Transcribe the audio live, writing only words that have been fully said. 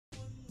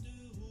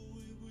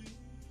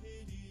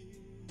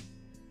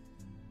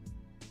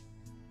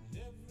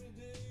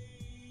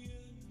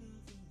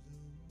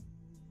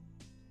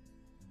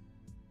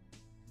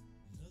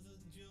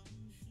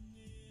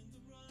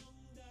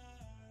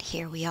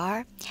Here we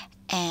are,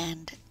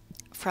 and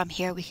from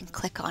here we can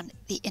click on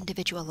the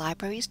individual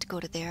libraries to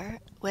go to their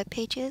web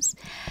pages,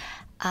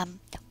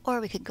 or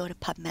we can go to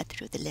PubMed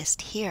through the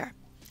list here.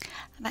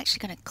 I'm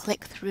actually going to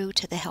click through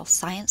to the health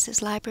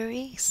sciences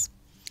libraries,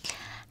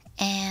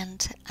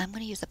 and I'm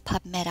going to use the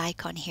PubMed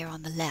icon here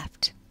on the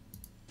left.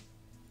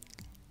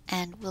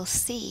 And we'll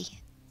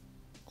see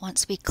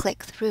once we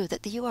click through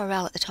that the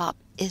URL at the top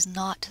is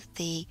not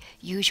the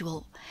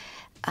usual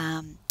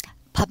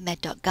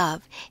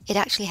PubMed.gov. It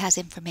actually has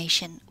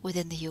information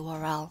within the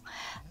URL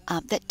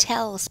that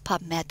tells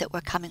PubMed that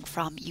we're coming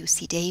from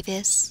UC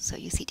Davis, so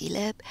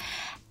UCDlib,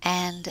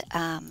 and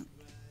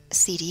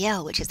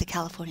CDL, which is the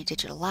California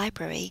Digital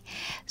Library,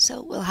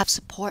 so we'll have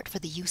support for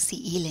the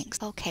UCE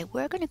links. Okay,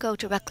 we're going to go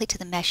directly to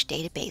the MeSH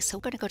database. So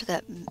we're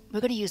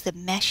going to use the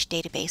MeSH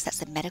database. That's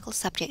the medical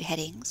subject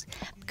headings,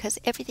 because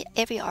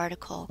every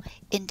article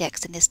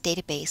indexed in this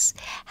database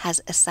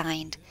has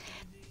assigned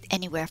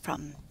anywhere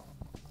from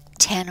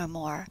 10 or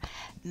more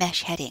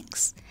MeSH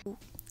headings.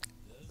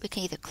 We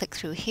can either click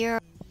through here.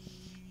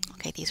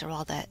 Okay, these are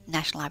all the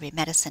National Library of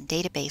Medicine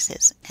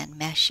databases, and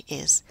MeSH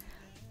is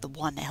the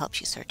one that helps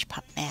you search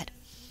PubMed.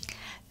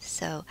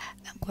 So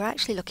we're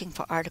actually looking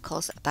for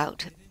articles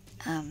about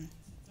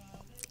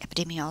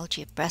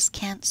epidemiology of breast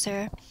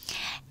cancer,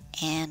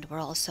 and we're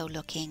also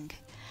looking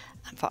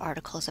for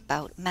articles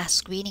about mass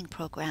screening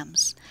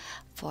programs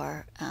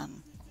for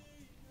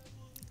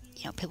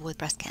people with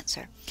breast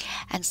cancer.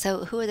 And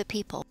so who are the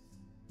people?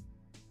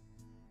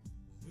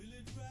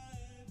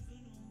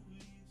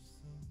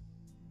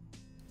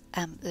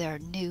 There are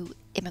new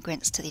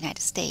immigrants to the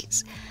United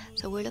States.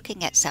 So we're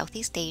looking at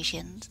Southeast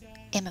Asian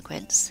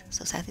immigrants,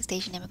 so Southeast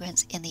Asian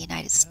immigrants in the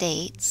United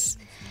States.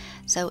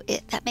 So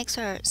that makes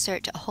our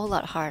search a whole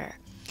lot harder,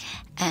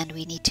 and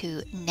we need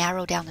to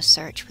narrow down the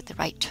search with the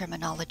right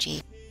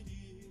terminology.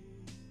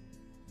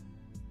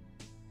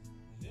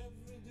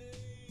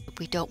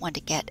 We don't want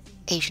to get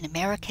Asian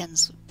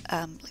Americans,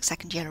 like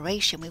second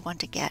generation. We want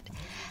to get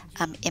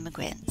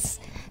immigrants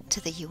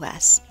to the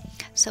US.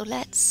 So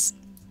let's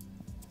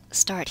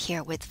start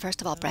here with,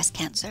 first of all, breast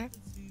cancer.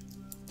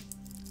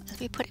 As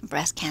we put in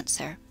breast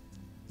cancer,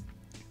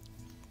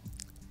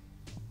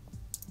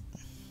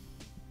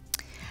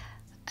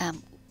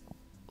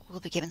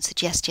 we'll be given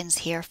suggestions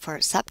here for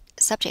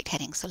subject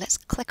headings. So let's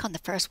click on the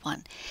first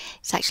one.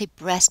 It's actually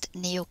breast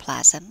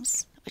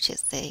neoplasms, which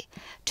is the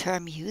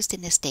term used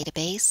in this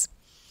database.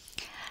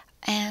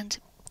 And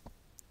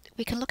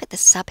we can look at the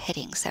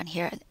subheadings down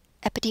here.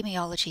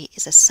 Epidemiology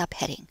is a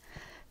subheading.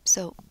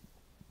 So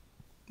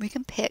we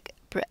can pick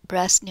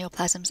breast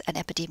neoplasms and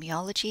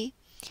epidemiology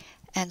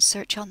and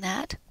search on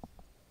that.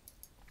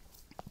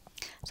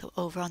 So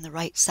over on the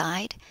right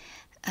side,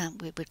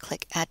 we would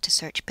click Add to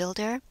Search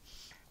Builder.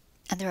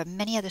 And there are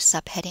many other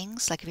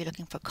subheadings, like if you're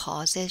looking for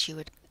causes, you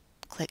would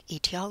click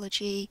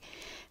etiology.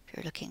 If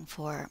you're looking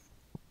for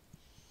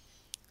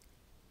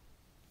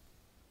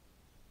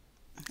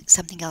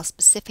something else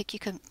specific, you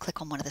can click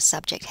on one of the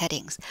subject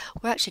headings.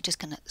 We're actually just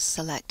going to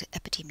select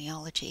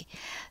epidemiology.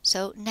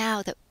 So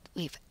now that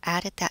we've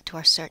added that to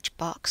our search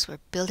box, we're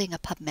building a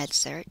PubMed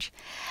search.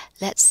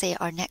 Let's say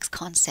our next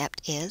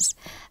concept is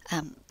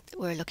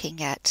we're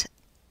looking at,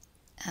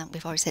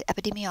 we've already said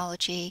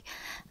epidemiology,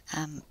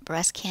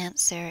 breast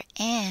cancer,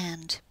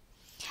 and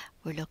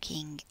we're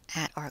looking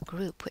at our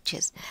group, which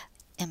is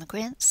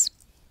immigrants.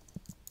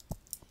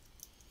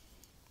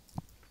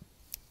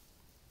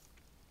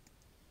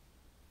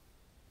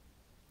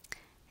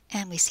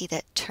 And we see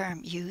that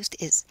term used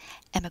is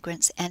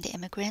emigrants and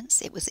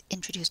immigrants. It was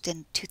introduced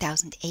in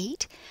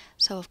 2008.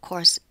 So of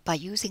course, by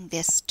using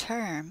this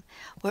term,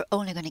 we're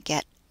only going to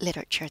get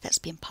literature that's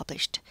been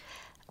published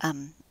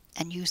and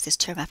use this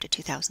term after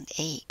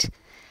 2008.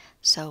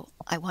 So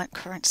I want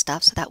current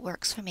stuff, so that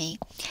works for me.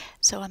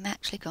 So I'm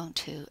actually going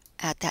to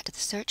add that to the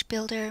search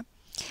builder.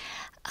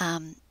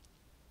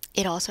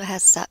 It also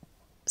has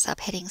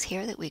subheadings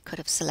here that we could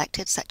have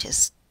selected, such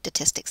as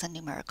statistics and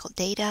numerical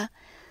data.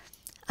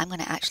 I'm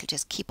going to actually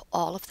just keep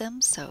all of them,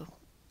 so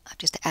I've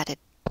just added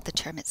the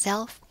term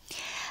itself.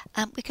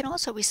 We can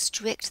also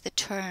restrict the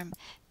term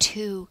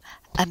to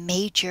a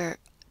major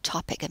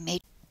topic.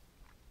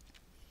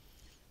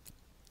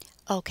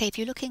 Okay, if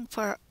you're looking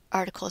for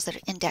articles that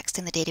are indexed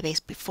in the database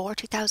before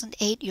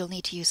 2008, you'll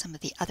need to use some of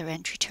the other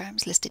entry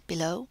terms listed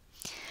below: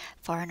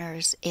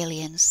 foreigners,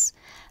 aliens,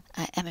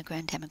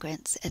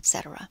 immigrants,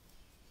 etc.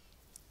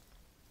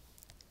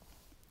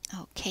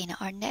 Okay, now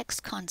our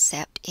next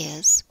concept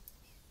is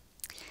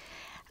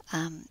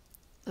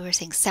we were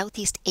saying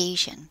Southeast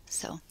Asian,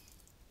 so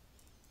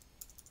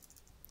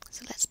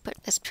let's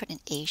put in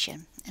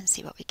Asian and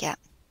see what we get.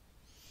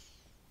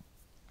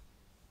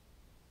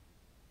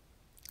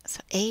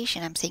 So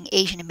Asian, I'm saying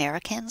Asian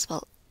Americans.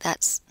 Well,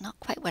 that's not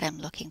quite what I'm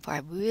looking for.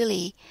 I'm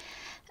really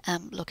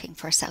looking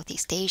for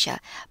Southeast Asia,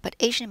 but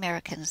Asian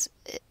Americans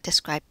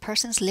describe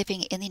persons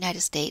living in the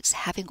United States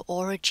having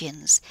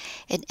origins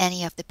in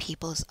any of the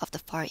peoples of the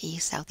Far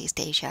East, Southeast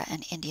Asia,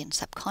 and Indian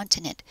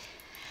subcontinent.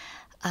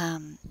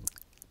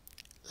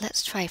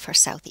 Let's try for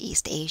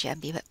Southeast Asia and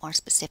be a bit more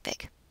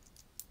specific.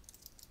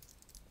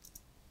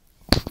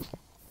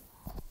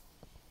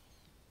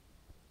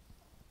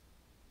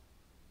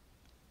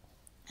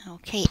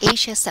 Okay,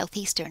 Asia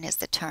Southeastern is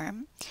the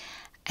term,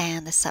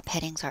 and the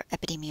subheadings are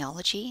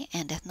epidemiology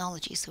and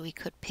ethnology. So we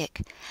could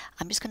pick,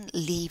 I'm just going to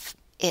leave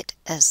it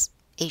as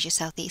Asia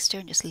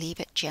Southeastern, just leave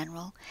it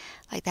general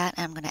like that.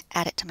 And I'm going to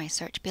add it to my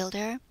search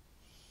builder.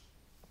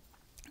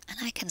 And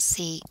I can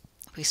see,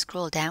 if we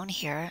scroll down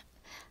here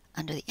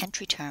under the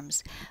entry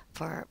terms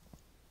for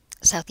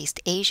Southeast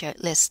Asia,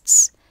 it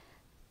lists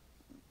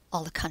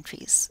all the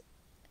countries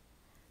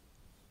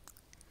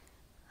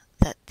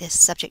that this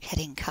subject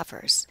heading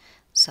covers.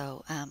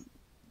 So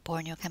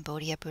Borneo,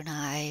 Cambodia,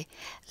 Brunei,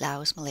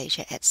 Laos,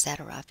 Malaysia,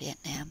 etc.,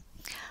 Vietnam.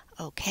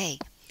 Okay,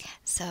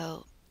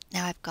 so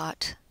now I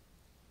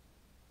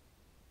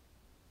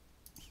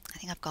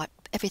think I've got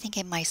everything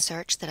in my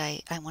search that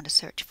I want to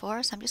search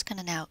for. So I'm just going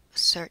to now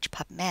search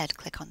PubMed,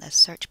 click on the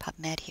search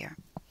PubMed here.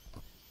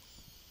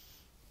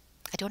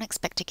 I don't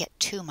expect to get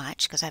too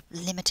much because I've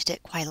limited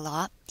it quite a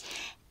lot.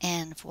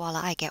 And voila,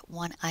 I get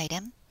one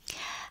item.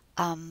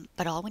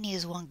 But all we need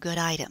is one good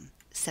item.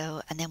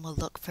 So, and then we'll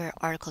look for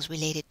articles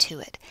related to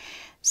it.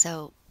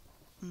 So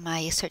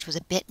my search was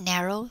a bit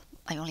narrow.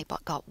 I only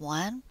got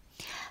one.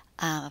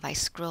 If I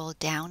scroll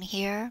down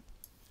here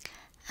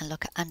and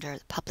look under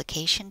the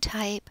publication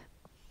type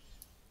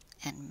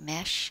and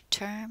MeSH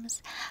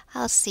terms,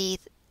 I'll see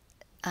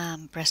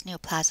breast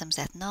neoplasms,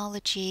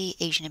 ethnology,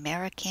 Asian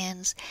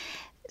Americans,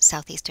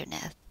 Southeastern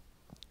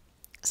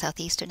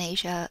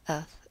Asia,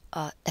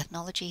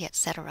 ethnology,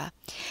 etc.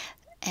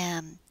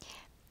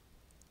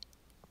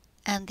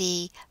 And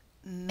the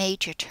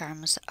major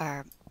terms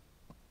are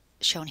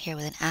shown here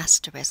with an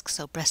asterisk,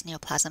 so breast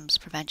neoplasms,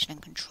 prevention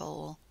and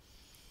control.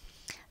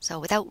 So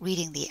without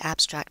reading the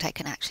abstract, I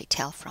can actually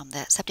tell from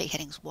the subject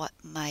headings what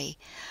my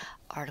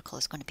article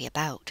is going to be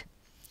about.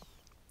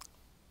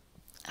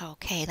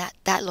 Okay,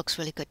 that looks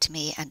really good to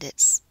me, and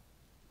it's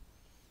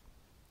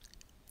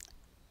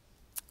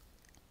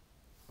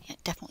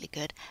definitely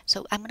good.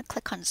 So I'm going to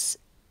click on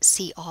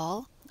See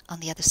All on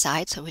the other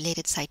side, so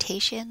related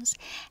citations,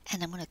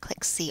 and I'm going to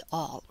click See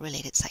All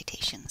related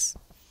citations.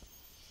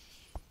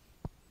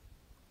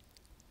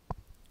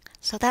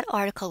 So that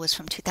article was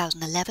from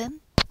 2011,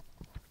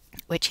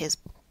 which is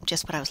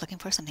just what I was looking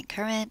for, something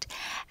current,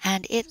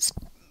 and it's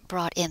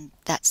brought in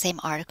that same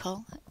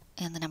article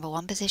in the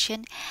 #1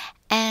 position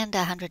and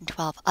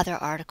 112 other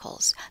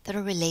articles that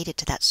are related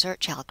to that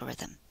search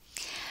algorithm.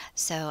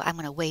 So I'm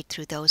going to wade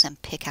through those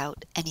and pick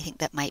out anything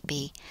that might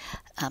be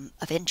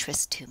of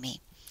interest to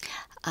me.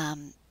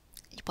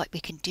 What we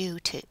can do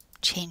to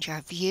change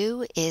our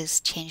view is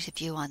change the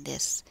view on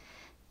this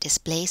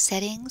display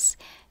settings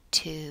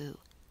to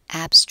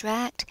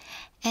abstract,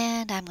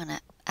 and I'm going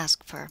to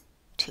ask for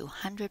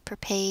 200 per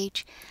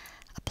page,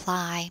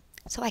 apply,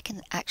 so I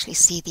can actually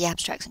see the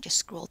abstracts and just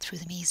scroll through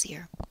them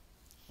easier.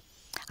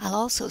 I'll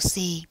also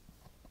see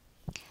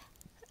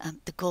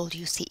the gold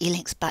UC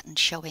eLinks button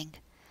showing,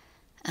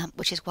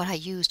 which is what I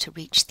use to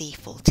reach the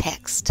full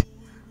text.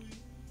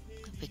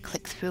 If we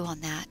click through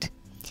on that,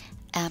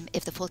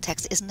 if the full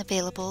text isn't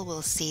available,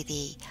 we'll see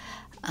the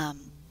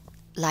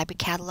library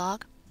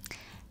catalog.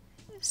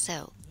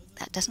 So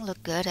that doesn't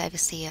look good. I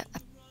see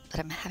that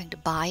I'm having to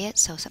buy it,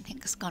 so something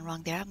has gone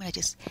wrong there. I'm going to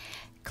just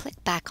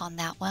click back on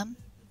that one.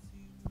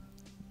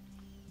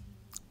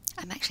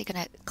 I'm actually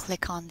going to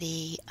click on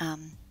the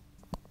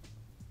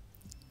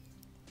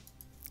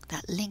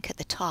that link at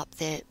the top,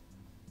 the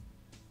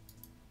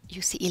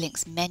UC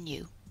eLinks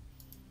menu.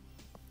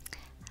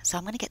 So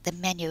I'm going to get the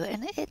menu,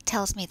 and it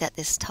tells me that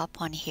this top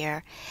one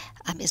here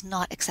is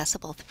not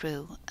accessible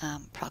through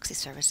proxy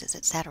services,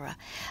 etc.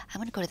 I'm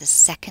going to go to the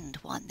second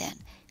one then,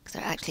 because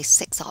there are actually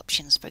 6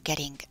 options for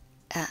getting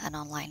an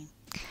online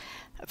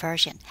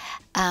version.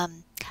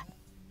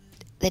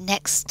 The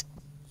next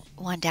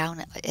one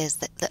down is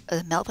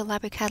the Melville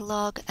Library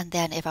Catalog, and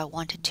then if I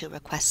wanted to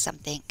request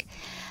something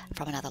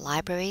from another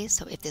library,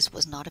 so if this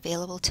was not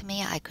available to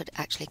me, I could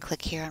actually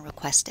click here and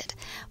request it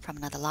from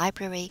another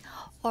library,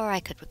 or I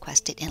could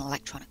request it in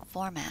electronic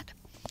format.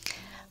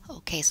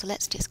 Okay, so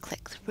let's just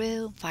click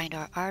through, find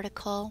our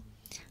article.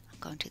 I'm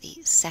going to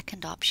the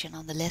second option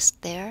on the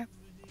list there.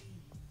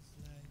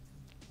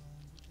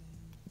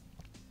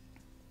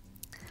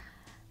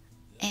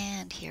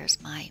 And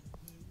here's my,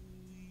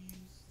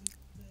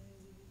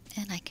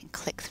 and I can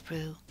click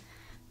through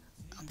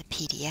on the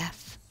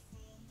PDF.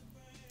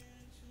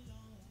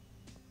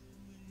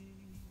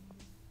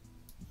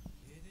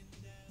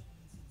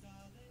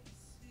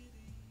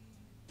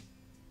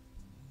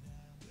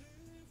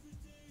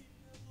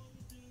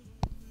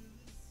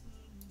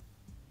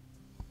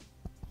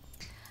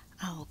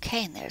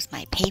 Okay, and there's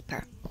my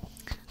paper.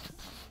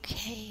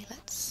 Okay,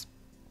 let's...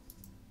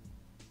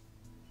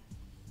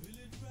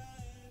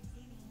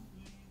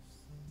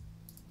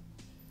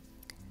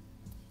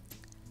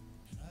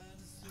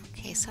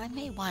 Okay, so I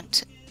may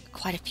want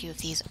quite a few of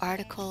these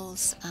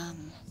articles.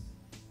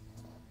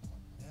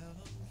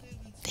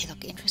 They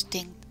look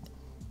interesting,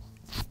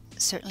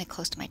 certainly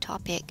close to my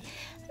topic,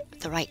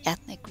 the right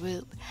ethnic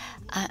group.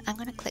 I'm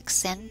going to click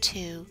Send To,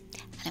 and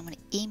I'm going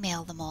to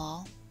email them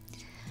all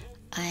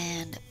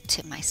and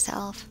to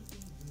myself.